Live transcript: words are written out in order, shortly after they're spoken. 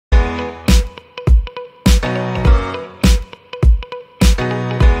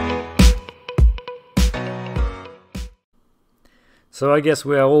So I guess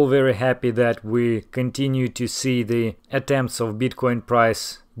we are all very happy that we continue to see the attempts of Bitcoin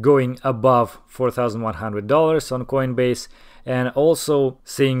price going above $4,100 on Coinbase, and also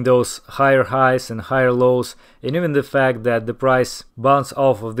seeing those higher highs and higher lows, and even the fact that the price bounced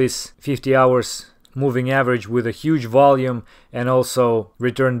off of this 50 hours moving average with a huge volume and also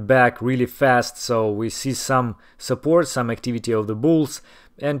returned back really fast. So we see some support, some activity of the bulls.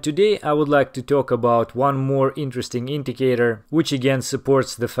 And today I would like to talk about one more interesting indicator, which again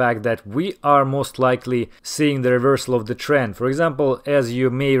supports the fact that we are most likely seeing the reversal of the trend. For example, as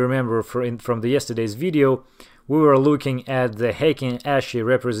you may remember from the yesterday's video, we were looking at the Heikin Ashi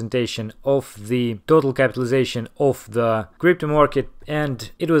representation of the total capitalization of the crypto market,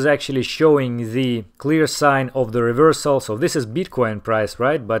 and it was actually showing the clear sign of the reversal. So this is Bitcoin price,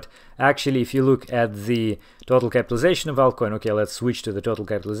 right? But actually, if you look at the total capitalization of altcoin, okay, let's switch to the total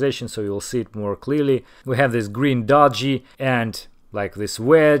capitalization so you'll see it more clearly. We have this green doji and like this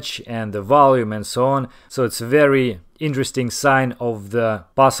wedge and the volume and so on. So it's a very interesting sign of the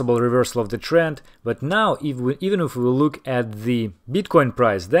possible reversal of the trend. But now even if we look at the Bitcoin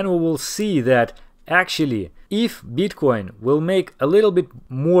price, then we will see that actually if Bitcoin will make a little bit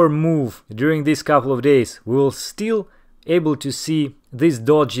more move during these couple of days, we will still able to see this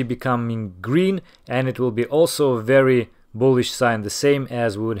doji becoming green, and it will be also a very bullish sign, the same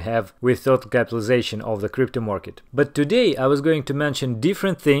as we would have with total capitalization of the crypto market. But today I was going to mention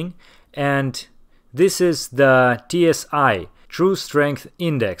different thing, and this is the TSI, True Strength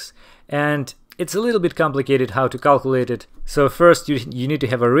Index, and it's a little bit complicated how to calculate it. So first you need to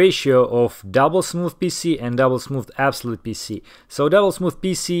have a ratio of double smooth PC and double smooth absolute PC. So double smooth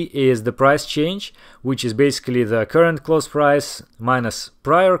PC is the price change, which is basically the current close price minus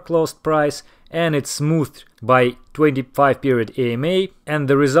prior closed price, and it's smoothed by 25 period EMA, and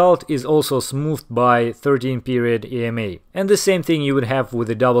the result is also smoothed by 13 period EMA. And the same thing you would have with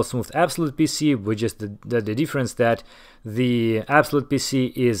the double smooth absolute PC, with just the difference that the absolute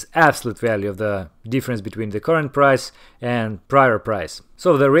PC is absolute value of the difference between the current price and prior price.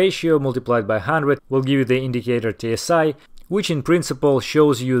 So the ratio multiplied by 100 will give you the indicator TSI, which in principle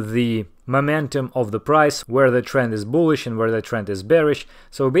shows you the momentum of the price, where the trend is bullish and where the trend is bearish.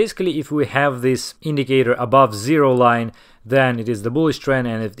 So basically, if we have this indicator above zero line, then it is the bullish trend,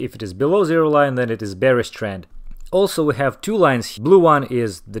 and if it is below zero line, then it is bearish trend. Also, we have two lines. Blue one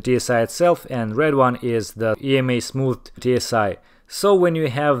is the TSI itself, and red one is the EMA smoothed TSI. So when you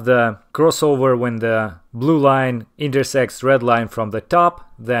have the crossover, when the blue line intersects red line from the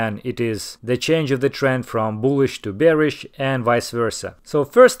top, then it is the change of the trend from bullish to bearish and vice versa. So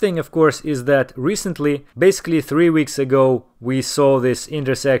first thing, of course, is that recently, basically 3 weeks ago, we saw this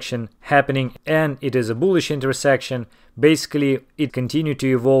intersection happening, and it is a bullish intersection. Basically, it continued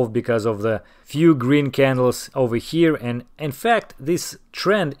to evolve because of the few green candles over here, and in fact, this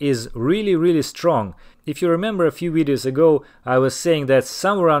trend is really strong. If you remember a few videos ago, I was saying that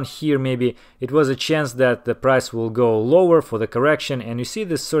somewhere around here maybe it was a chance that the price will go lower for the correction, and you see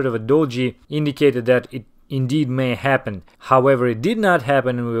this sort of a doji indicated that it indeed may happen. However, it did not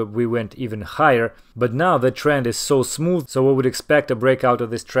happen, and we went even higher. But now the trend is so smooth, so we would expect a breakout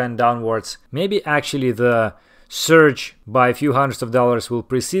of this trend downwards. Maybe actually the surge by a few hundreds of dollars will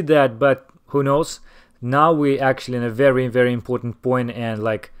precede that, but who knows. Now we actually in a very important point, and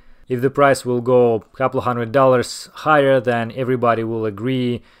like if the price will go a couple $100 higher, then everybody will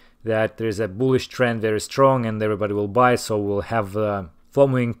agree that there's a bullish trend very strong and everybody will buy, so we'll have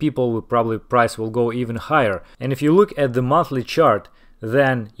FOMOing people, probably price will go even higher. And if you look at the monthly chart,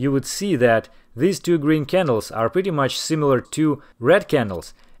 then you would see that these two green candles are pretty much similar to red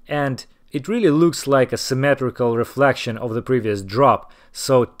candles, and it really looks like a symmetrical reflection of the previous drop.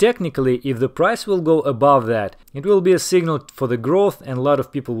 So technically, if the price will go above that, it will be a signal for the growth and a lot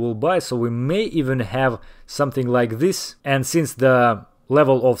of people will buy, so we may even have something like this. And since the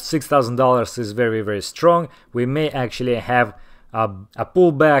level of $6,000 is very strong, we may actually have a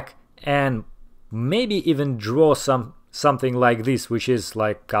pullback and maybe even draw something like this, which is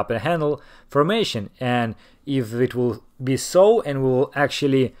like cup and handle formation. And if it will be so and we will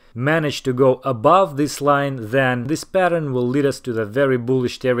actually manage to go above this line, then this pattern will lead us to the very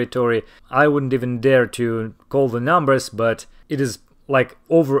bullish territory. I wouldn't even dare to call the numbers, but it is like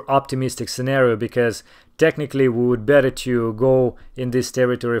over optimistic scenario, because technically we would better to go in this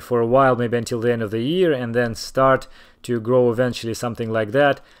territory for a while, maybe until the end of the year, and then start to grow eventually, something like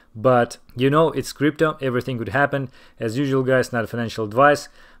that. But you know, it's crypto, everything could happen. As usual guys, not financial advice,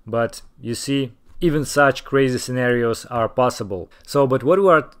 but you see, even such crazy scenarios are possible. So, but what we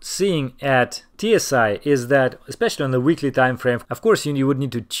are seeing at TSI is that, especially on the weekly time frame, of course you would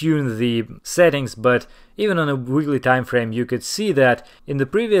need to tune the settings, but even on a weekly time frame you could see that in the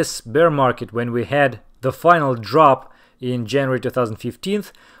previous bear market, when we had the final drop in January 2015,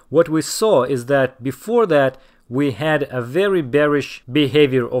 what we saw is that before that we had a very bearish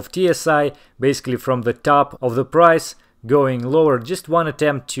behavior of TSI, basically from the top of the price going lower. Just one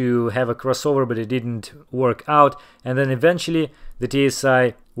attempt to have a crossover, but it didn't work out, and then eventually the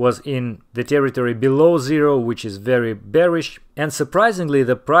TSI was in the territory below zero, which is very bearish. And surprisingly,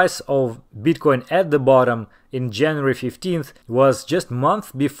 the price of Bitcoin at the bottom in January 15th was just a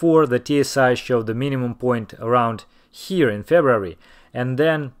month before the TSI showed the minimum point around here in February. And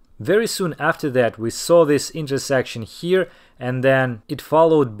then very soon after that we saw this intersection here, and then it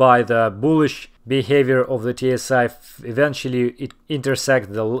followed by the bullish behavior of the TSI. Eventually it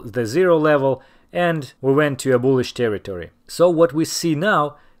intersected the zero level and we went to a bullish territory. So what we see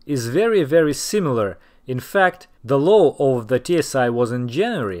now is very similar. In fact, the low of the TSI was in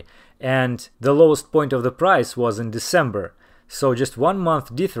January and the lowest point of the price was in December. So just 1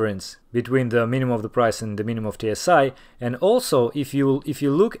 month difference between the minimum of the price and the minimum of TSI. And also if you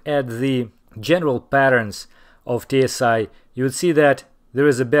look at the general patterns of TSI, you would see that there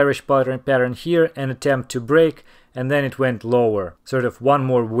is a bearish pattern here, an attempt to break, and then it went lower, sort of one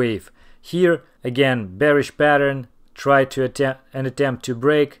more wave. Here again, bearish pattern, tried to attempt to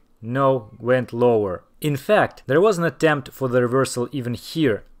break, no, went lower. In fact, there was an attempt for the reversal even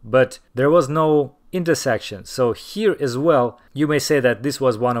here, but there was no intersection. So here as well, you may say that this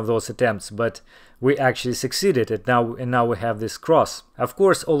was one of those attempts, but we actually succeeded and now we have this cross. Of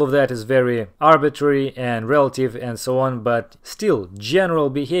course, all of that is very arbitrary and relative and so on, but still,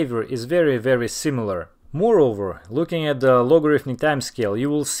 general behavior is very similar. Moreover, looking at the logarithmic timescale, you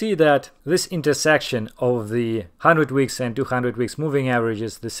will see that this intersection of the 100 weeks and 200 weeks moving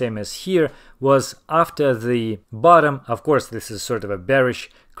averages, the same as here, was after the bottom. Of course, this is sort of a bearish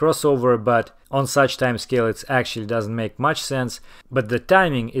crossover, but on such timescale it actually doesn't make much sense. But the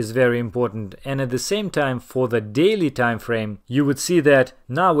timing is very important, and at the same time, for the daily time frame, you would see that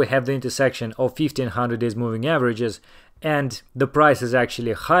now we have the intersection of 1500 days moving averages, and the price is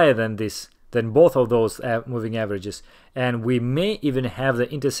actually higher than this, than both of those moving averages, and we may even have the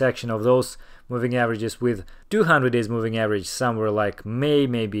intersection of those moving averages with 200 days moving average somewhere like May,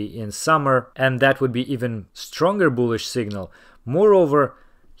 maybe in summer, and that would be even stronger bullish signal. Moreover,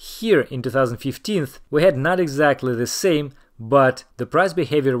 here in 2015 we had not exactly the same, but the price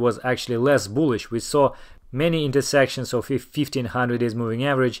behavior was actually less bullish. We saw many intersections of 1500 days moving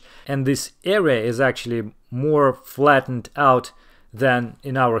average, and this area is actually more flattened out than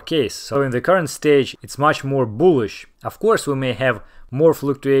in our case. So in the current stage it's much more bullish. Of course we may have more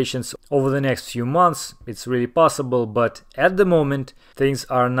fluctuations over the next few months, it's really possible, but at the moment things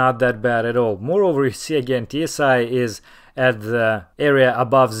are not that bad at all. Moreover, you see again TSI is at the area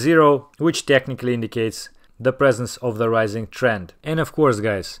above zero, which technically indicates the presence of the rising trend. And of course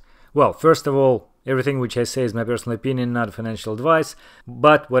guys, well, first of all, everything which I say is my personal opinion, not financial advice,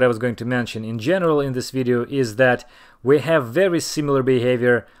 but what I was going to mention in general in this video is that we have very similar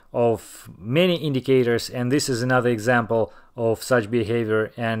behavior of many indicators, and this is another example of such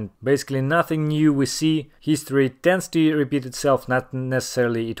behavior, and basically nothing new we see. History tends to repeat itself, not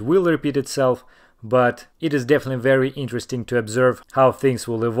necessarily it will repeat itself, but it is definitely very interesting to observe how things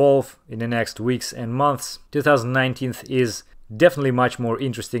will evolve in the next weeks and months. 2019 is definitely much more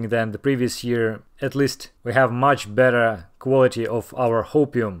interesting than the previous year. At least we have much better quality of our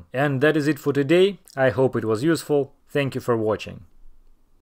hopium. And that is it for today. I hope it was useful. Thank you for watching.